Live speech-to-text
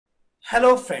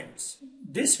Hello friends,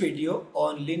 this video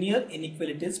on linear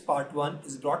inequalities part 1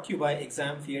 is brought to you by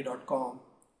examfear.com.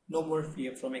 No more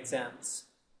fear from exams.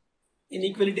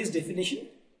 Inequalities definition,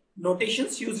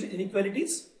 notations used in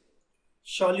inequalities,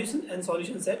 solution and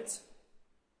solution sets,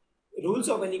 rules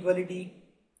of inequality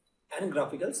and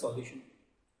graphical solution.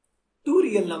 Two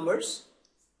real numbers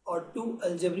or two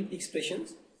algebraic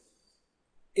expressions,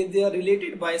 if they are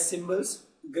related by symbols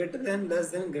greater than,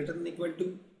 less than, greater than, equal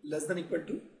to, less than, equal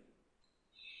to,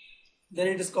 then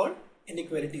it is called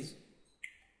inequalities.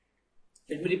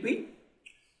 Let me repeat.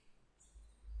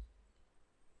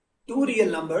 Two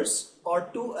real numbers or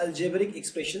two algebraic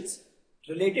expressions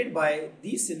related by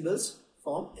these symbols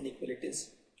form inequalities.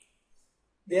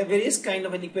 There are various kinds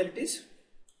of inequalities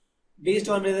based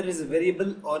on whether it is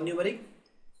variable or numeric.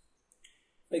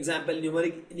 For example,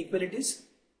 numeric inequalities,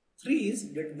 3 is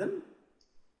greater than,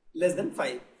 less than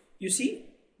 5. You see,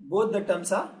 both the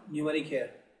terms are numeric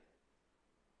here.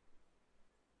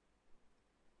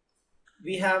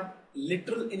 We have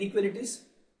literal inequalities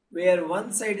where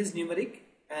one side is numeric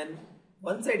and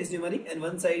one side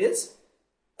is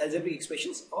algebraic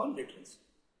expressions or literals.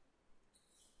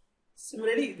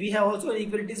 Similarly, we have also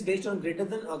inequalities based on greater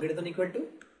than or greater than equal to.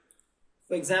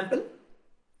 For example,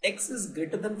 x is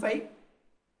greater than 5,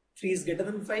 3 is greater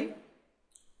than 5.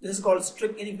 This is called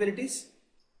strict inequalities.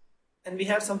 And we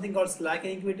have something called slack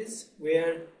inequalities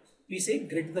where we say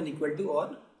greater than equal to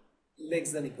or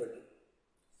less than equal to.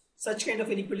 Such kind of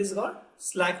inequalities are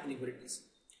slack inequalities.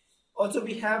 Also,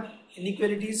 we have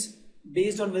inequalities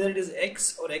based on whether it is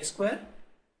x or x square.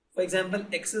 For example,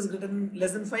 x is greater than,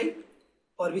 less than 5,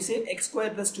 or we say x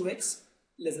square plus 2x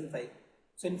less than 5.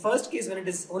 So in first case, when it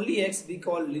is only x, we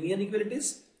call linear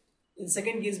inequalities. In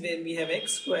second case, when we have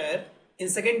x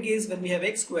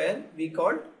square, we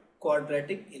call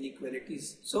quadratic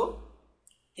inequalities. So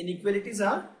inequalities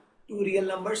are two real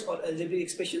numbers or algebraic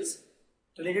expressions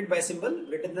related by symbol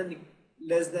greater than,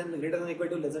 less than, greater than equal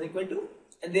to, less than equal to,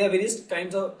 and there are various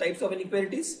types of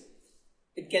inequalities.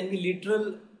 It can be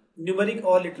literal, numeric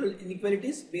or literal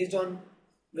inequalities based on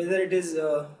whether it is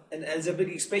an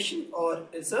algebraic expression or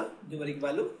it's a numeric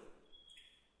value.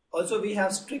 Also, we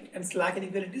have strict and slack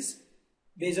inequalities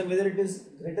based on whether it is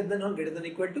greater than or greater than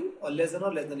equal to, or less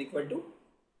than equal to.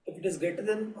 If it is greater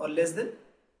than or less than,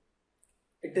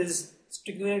 it is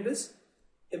strict inequalities.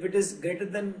 If it is greater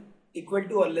than equal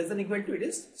to or less than equal to, it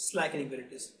is slack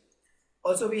inequalities.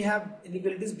 Also, we have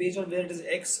inequalities based on whether it is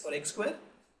x or x square.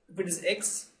 If it is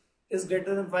x is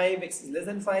greater than 5, x is less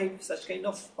than 5, such kind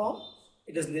of form,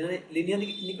 it is linear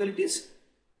inequalities.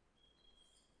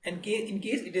 And in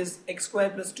case it is x square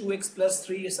plus 2x plus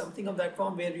 3 is something of that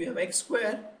form where you have x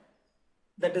square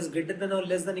that is greater than or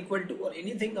less than equal to or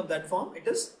anything of that form, it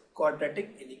is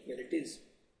quadratic inequalities.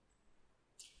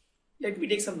 Let me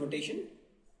take some notation.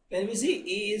 When we say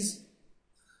a is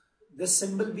this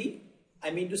symbol b,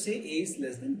 I mean to say a is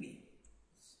less than b.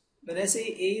 When I say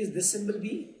a is this symbol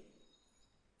b,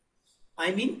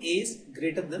 I mean a is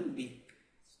greater than b.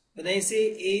 When I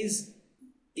say a is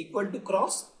equal to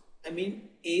cross, I mean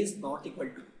a is not equal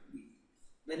to b.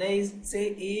 When I say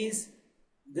a is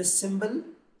this symbol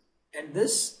and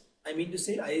this, I mean to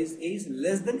say a is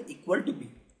less than equal to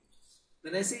b.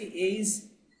 When I say a is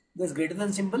this greater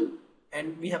than symbol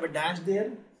and we have a dash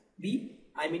there, b,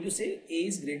 I mean to say a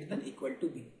is greater than equal to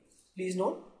b. Please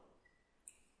note,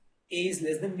 a is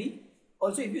less than b.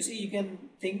 Also, if you see, you can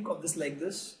think of this like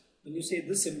this. When you say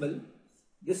this symbol,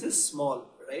 this is small,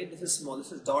 right? This is small,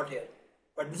 this is dot here,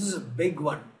 but this is a big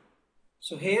one.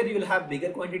 So here you will have bigger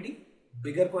quantity,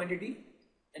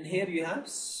 and here you have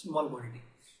small quantity.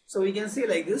 So we can say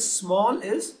like this, small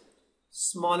is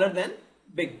smaller than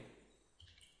big.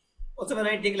 Also, when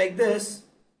I take like this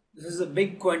is a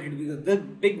big quantity because this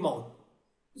big mouth.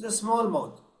 This is a small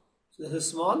mouth. So this is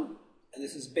small and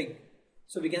this is big.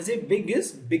 So we can say big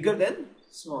is bigger than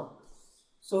small.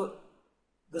 So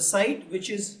the side which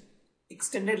is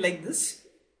extended like this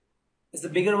is the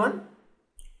bigger one.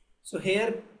 So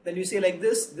here when you say like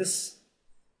this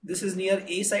is near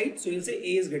A side, so you'll say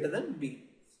A is greater than B.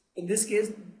 In this case,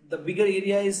 the bigger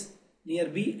area is near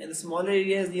B and the smaller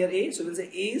area is near A, so we'll say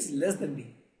A is less than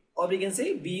B. Or we can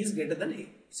say B is greater than A.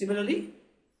 Similarly,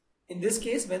 in this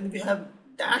case, when we have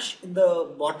dash in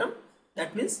the bottom,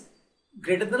 that means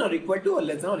greater than or equal to or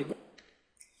less than or equal to.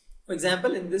 For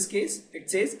example, in this case, it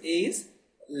says A is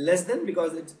less than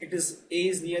because it is A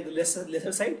is near the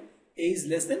lesser side. A is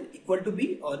less than equal to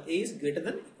B or A is greater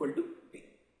than equal to B.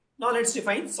 Now let's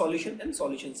define solution and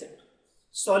solution set.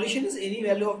 Solution is any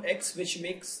value of x which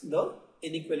makes the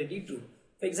inequality true.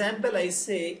 For example, I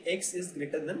say x is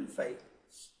greater than 5.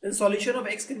 Then solution of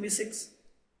x can be 6,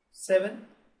 7,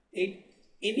 8,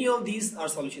 any of these are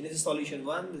solution. This is solution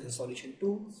 1, this is solution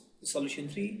 2, this is solution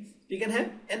 3. We can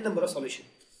have n number of solutions.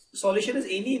 Solution is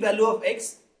any value of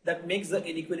x that makes the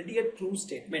inequality a true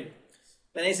statement.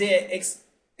 When I say x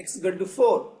is equal to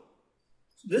 4,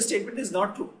 this statement is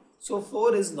not true. So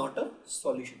 4 is not a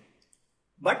solution.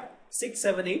 But 6,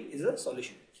 7, 8 is a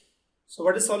solution. So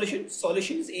what is solution?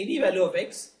 Solution is any value of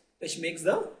x which makes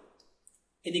the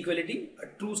inequality a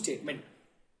true statement.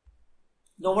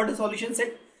 Now what is solution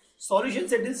set? Solution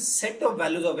set is set of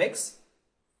values of x.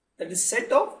 That is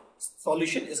set of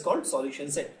solution is called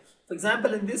solution set. For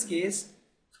example, in this case,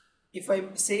 if I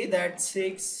say that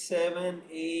 6, 7,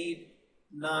 8,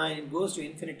 9 goes to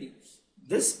infinity,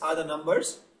 these are the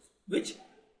numbers which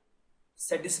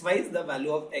satisfies the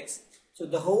value of x. So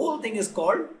the whole thing is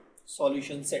called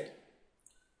solution set.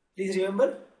 Please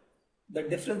remember the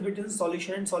difference between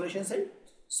solution and solution set.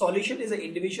 Solution is an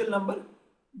individual number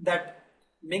that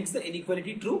makes the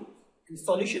inequality true, and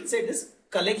solution set is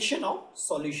collection of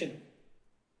solution.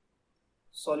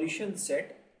 Solution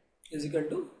set is equal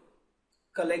to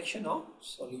collection of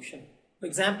solution. For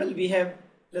example, we have,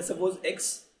 let's suppose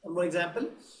x, one more example,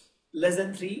 less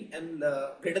than 3 and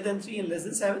greater than 3 and less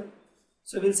than 7.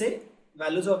 So we'll say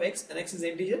values of x, and x is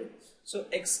integer. So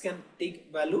x can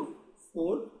take value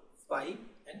 4, 5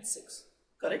 and 6.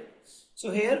 Correct?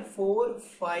 So here 4,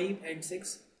 5 and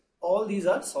 6, all these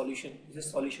are solution. This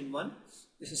is solution 1,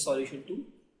 this is solution 2,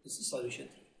 this is solution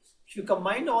 3. If you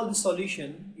combine all the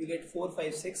solution, you get 4,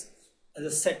 5, 6 as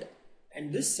a set,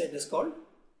 and this set is called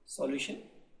solution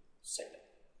set.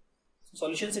 So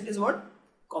solution set is what?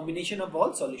 Combination of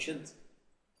all solutions,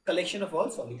 collection of all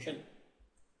solution.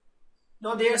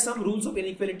 Now there are some rules of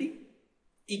inequality.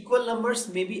 Equal numbers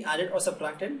may be added or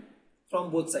subtracted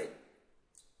from both sides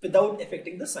without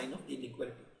affecting the sign of the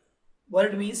inequality. What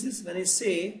it means is, when I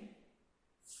say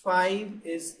 5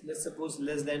 is, let's suppose,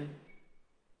 less than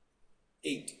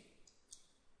 8.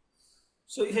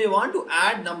 So if I want to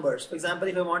add numbers, for example,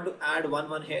 if I want to add 1,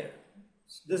 1 here,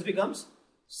 this becomes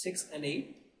 6 and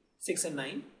 8, 6 and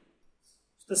 9.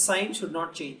 The sign should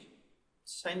not change.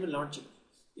 Sign will not change.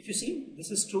 If you see,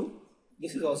 this is true,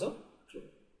 this is also true.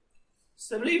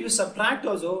 Similarly, if you subtract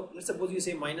also, let's suppose you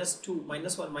say minus 2,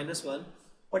 minus 1, minus 1,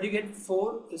 what you get?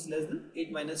 4 is less than 8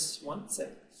 minus 1,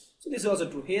 7. So this is also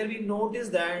true. Here we notice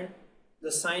that the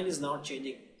sign is not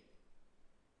changing.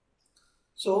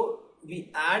 So we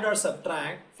add or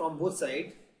subtract from both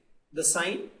sides, the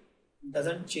sign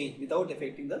doesn't change without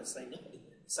affecting the sign of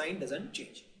inequality. Sign doesn't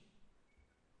change.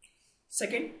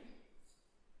 Second,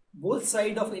 both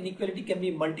sides of inequality can be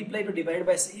multiplied or divided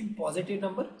by same positive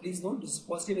number. Please note, this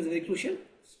positive is very crucial,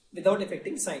 without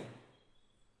affecting sign.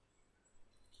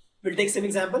 We'll take some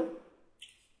example.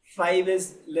 5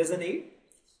 is less than 8.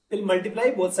 We'll multiply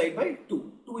both sides by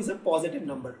 2. 2 is a positive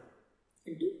number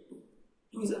into 2.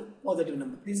 2 is a positive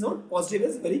number. Please note, positive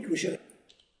is very crucial.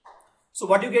 So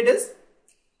what you get is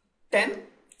 10.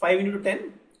 5 into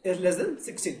 10 is less than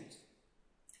 16.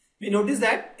 We notice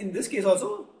that in this case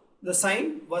also the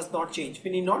sign was not changed.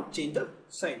 We need not change the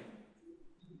sign.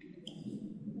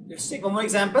 Let's take one more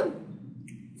example.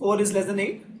 4 is less than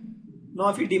 8. Now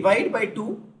if we divide by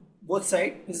 2 both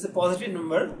sides, this is a positive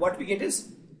number, what we get is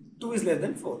 2 is less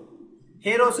than 4.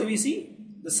 Here also we see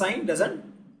the sign doesn't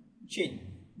change.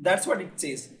 That's what it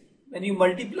says. When you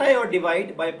multiply or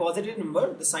divide by a positive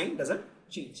number, the sign doesn't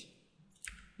change.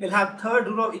 We'll have third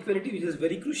rule of equality, which is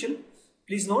very crucial.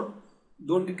 Please note,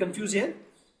 don't get confused here.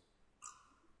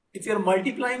 If you are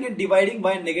multiplying and dividing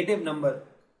by a negative number,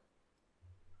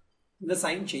 the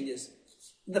sign changes.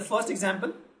 In the first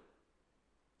example,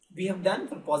 we have done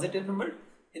for positive number.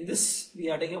 In this, we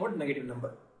are talking about negative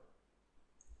number.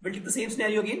 We'll take the same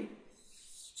scenario again.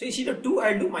 So instead of 2,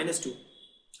 I'll do minus 2.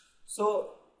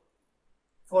 So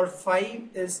for 5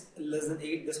 is less than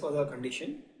 8, this was our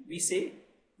condition. We say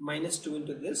minus 2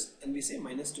 into this, and we say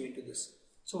minus 2 into this.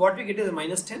 So what we get is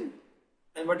minus 10,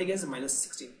 and what we get is minus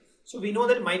 16. So we know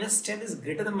that minus 10 is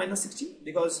greater than minus 16,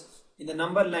 because in the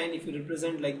number line, if you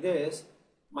represent like this,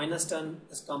 minus 10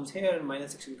 comes here and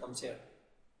minus 16 comes here,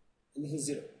 and this is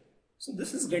 0. So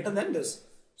this is greater than this.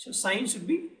 So sign should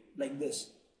be like this.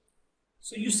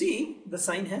 So you see the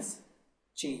sign has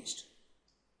changed.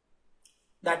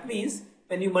 That means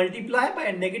when you multiply by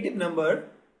a negative number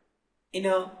in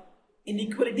a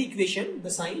inequality equation,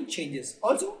 the sign changes.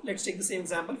 Also, let's take the same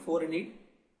example, 4 and 8.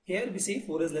 Here we say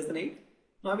 4 is less than 8.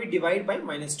 Now we divide by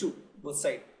minus 2 both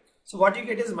sides. So what you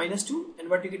get is minus 2, and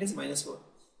what you get is minus 4.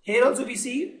 Here also we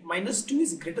see minus 2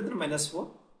 is greater than minus 4.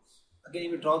 Again,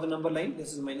 if you draw the number line,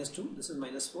 this is minus 2, this is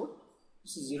minus 4,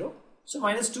 this is 0. So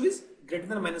minus 2 is greater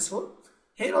than minus 4.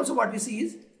 Here also what we see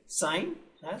is sign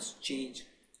has changed.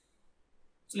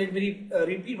 So let me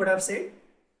repeat what I have said.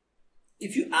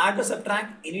 If you add or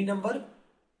subtract any number,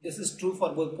 this is true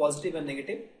for both positive and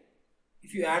negative.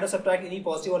 If you add or subtract any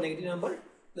positive or negative number,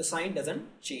 the sign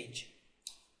doesn't change.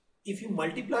 If you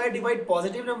multiply or divide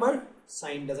positive number,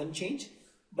 sign doesn't change.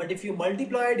 But if you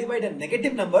multiply or divide a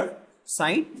negative number,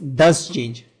 sign does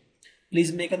change.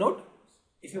 Please make a note.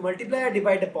 If you multiply or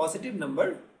divide a positive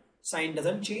number, sign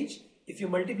doesn't change. If you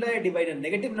multiply or divide a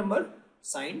negative number,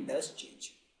 sign does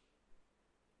change.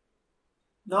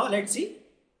 Now let's see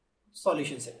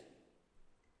solution set.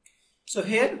 So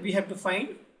here we have to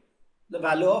find the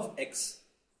value of x.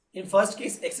 In first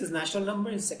case, x is natural number.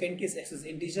 In second case, x is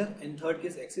integer. In third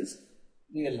case, x is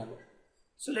real number.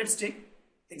 So let's take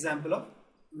example of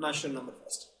natural number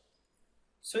first.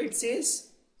 So it says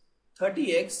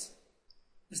 30x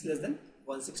is less than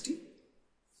 160.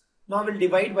 Now we'll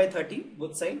divide by 30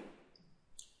 both sides.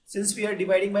 Since we are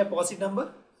dividing by a positive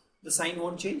number, the sign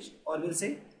won't change, or we'll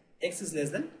say x is less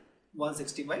than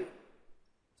 160 by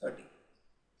 30,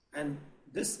 and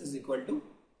this is equal to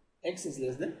x is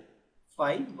less than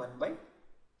 5 1 by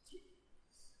 3.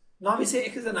 Now we say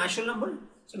x is a natural number.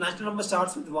 So natural number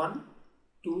starts with 1,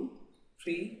 2,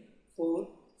 3, 4,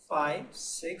 5,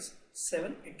 6,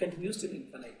 7. It continues till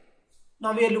infinite.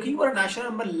 Now we are looking for a natural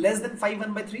number less than 5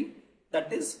 1 by 3.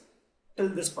 That is till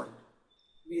this point.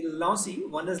 We will now see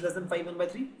 1 is less than 5 1 by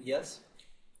 3. Yes.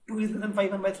 2 is less than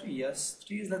 5 1 by 3. Yes.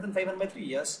 3 is less than 5 1 by 3.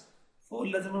 Yes. 4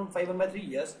 less than 5 1 by 3.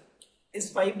 Yes. Is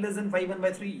 5 less than 5 1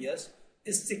 by 3? Yes.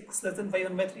 Is 6 less than 5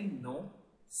 1 by 3? No.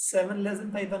 7 less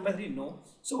than 5 1 by 3? No.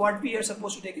 So what we are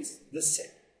supposed to take is this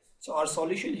set. So our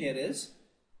solution here is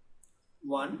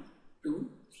 1, 2,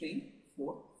 3,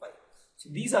 4, 5. So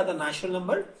these are the natural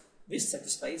number which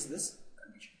satisfies this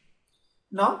condition.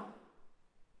 Now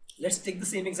let's take the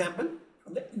same example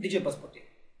from the integer perspective.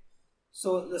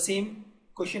 So the same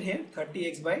question here,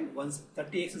 30x by 1,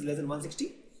 30x is less than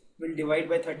 160. We'll divide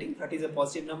by 30. 30 is a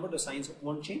positive number, the signs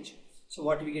won't change. So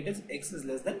what we get is x is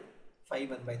less than 5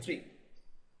 1 by 3.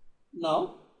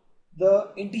 Now the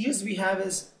integers we have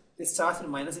is, it starts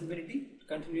from minus infinity,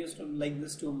 continues from like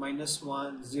this to minus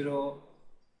 1, 0,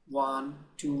 1,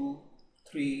 2,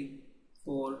 3,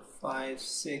 4, 5,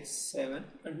 6, 7,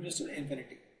 continues to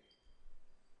infinity.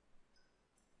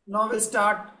 Now we'll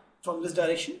start from this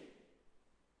direction.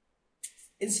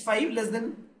 Is 5 less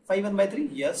than 5 1 by 3?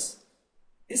 Yes.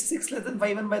 Is 6 less than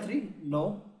 5 1 by 3?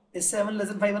 No. Is 7 less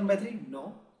than 5 1 by 3?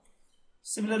 No.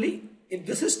 Similarly, if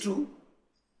this is true,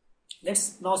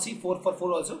 let's now see 4 for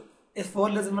 4 also. Is 4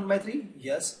 less than 1 by 3?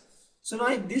 Yes. So now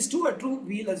if these two are true,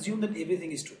 we'll assume that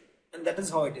everything is true. And that is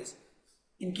how it is.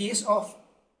 In case of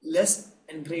less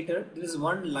and greater, there is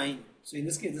one line. So in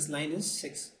this case, this line is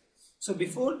 6. So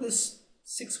before this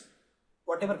 6,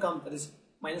 whatever comes, that is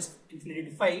minus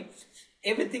infinity to 5,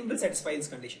 everything will satisfy this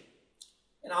condition.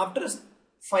 And after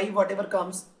 5, whatever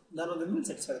comes, none of them will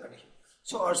satisfy the condition.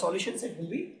 So our solution set will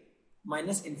be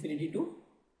minus infinity to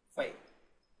 5.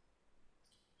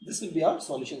 This will be our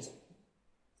solution set.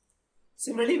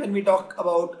 Similarly, when we talk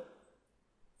about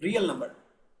real number,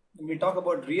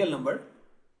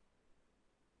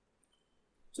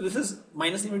 so this is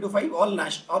minus infinity to 5,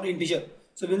 all integer.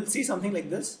 So we'll see something like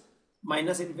this,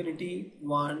 minus infinity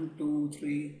 1, 2,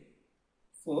 3,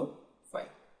 4, 5,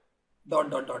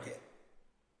 dot here.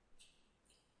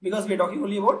 Because we are talking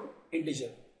only about integer.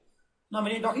 Now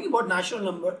when you are talking about natural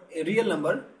number, a real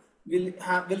number,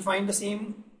 we'll find the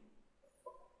same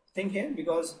thing here,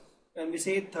 because when we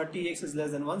say 30x is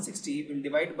less than 160, we'll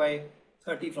divide by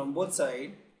 30 from both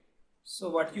sides. So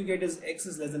what you get is x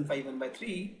is less than 5 1 by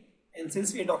 3. And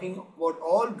since we are talking about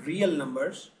all real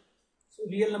numbers, so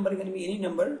real number is going to be any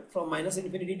number from minus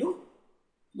infinity to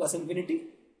plus infinity.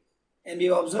 And we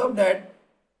have observed that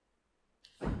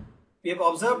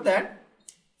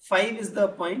 5 is the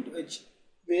point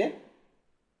where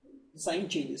the sign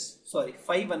changes. Sorry,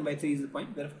 5 1 by 3 is the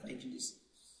point where the sign changes.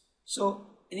 So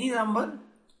any number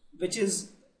which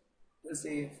is, let's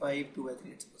say 5 2 by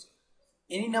 3,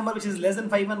 any number which is less than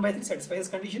 5 1 by 3 satisfies this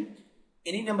condition.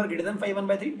 Any number greater than 5 1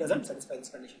 by 3 doesn't satisfy this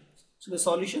condition. So the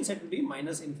solution set will be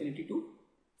minus infinity to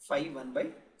 5 1 by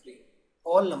 3.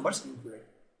 All numbers included.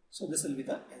 So this will be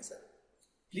the answer.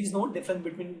 Please note difference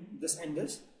between this and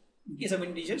this. In case of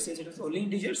integers, since it is only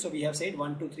integer, so we have said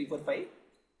 1 2 3 4 5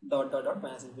 dot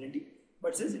minus infinity.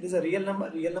 But since it is a real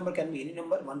number can be any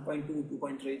number, 1.2,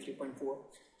 2.3, 3.4.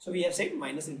 So we have said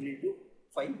minus infinity to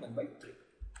 5 1 by 3.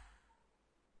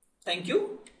 Thank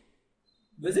you.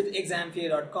 Visit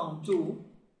examfear.com to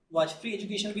watch free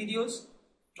educational videos,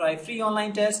 try free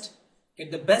online test,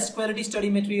 get the best quality study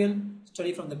material,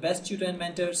 study from the best tutor and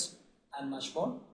mentors, and much more.